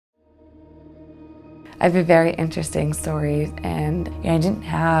I have a very interesting story, and I didn't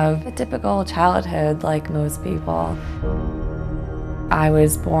have a typical childhood like most people. I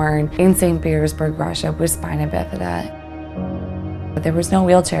was born in St. Petersburg, Russia with spina bifida. There was no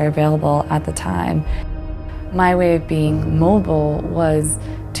wheelchair available at the time. My way of being mobile was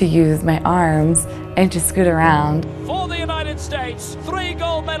to use my arms and to scoot around. For the United States, 3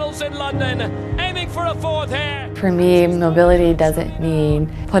 gold medals in London, aiming for a 4th here. For me, mobility doesn't mean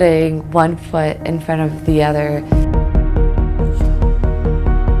putting one foot in front of the other.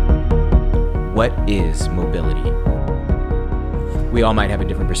 What is mobility? We all might have a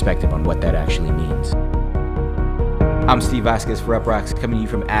different perspective on what that actually means. I'm Steve Vasquez for UPROXX, coming to you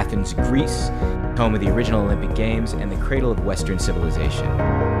from Athens, Greece, home of the original Olympic Games and the cradle of Western civilization.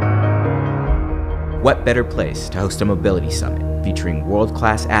 What better place to host a mobility summit featuring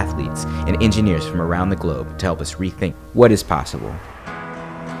world-class athletes and engineers from around the globe to help us rethink what is possible.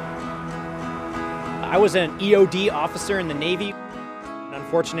 I was an EOD officer in the Navy.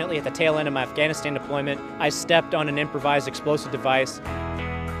 Unfortunately, at the tail end of my Afghanistan deployment, I stepped on an improvised explosive device.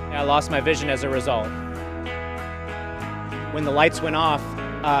 I lost my vision as a result. When the lights went off,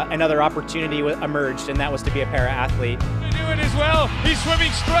 another opportunity emerged, and that was to be a para-athlete. They do it as well. He's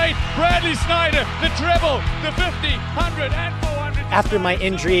swimming straight. Bradley Snyder, the treble, the 50, 100, and 400. After my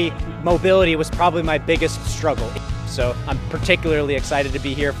injury, mobility was probably my biggest struggle. So I'm particularly excited to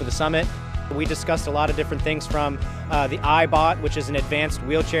be here for the summit. We discussed a lot of different things, from the iBot, which is an advanced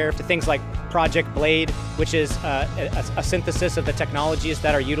wheelchair, to things like Project Blade, which is a synthesis of the technologies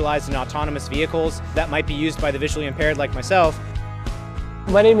that are utilized in autonomous vehicles that might be used by the visually impaired like myself.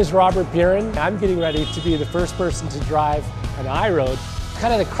 My name is Robert Buren. I'm getting ready to be the first person to drive an iRoad,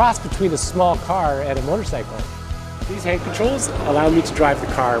 kind of the cross between a small car and a motorcycle. These hand controls allow me to drive the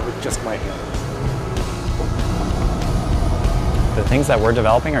car with just my hands. The things that we're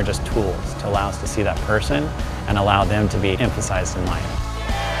developing are just tools to allow us to see that person and allow them to be emphasized in life.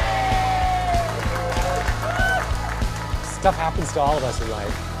 Stuff happens to all of us in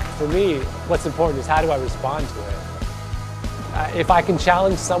life. For me, what's important is how do I respond to it? If I can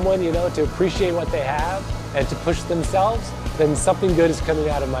challenge someone, to appreciate what they have and to push themselves, then something good is coming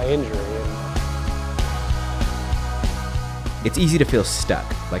out of my injury. It's easy to feel stuck,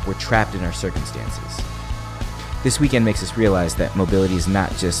 like we're trapped in our circumstances. This weekend makes us realize that mobility is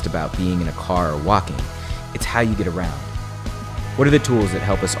not just about being in a car or walking, it's how you get around. What are the tools that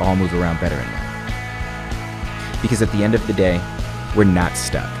help us all move around better in life? Because at the end of the day, we're not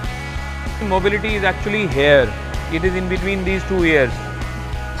stuck. Mobility is actually here. It is in between these 2 ears.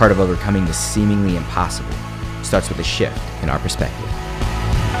 Part of overcoming the seemingly impossible starts with a shift in our perspective.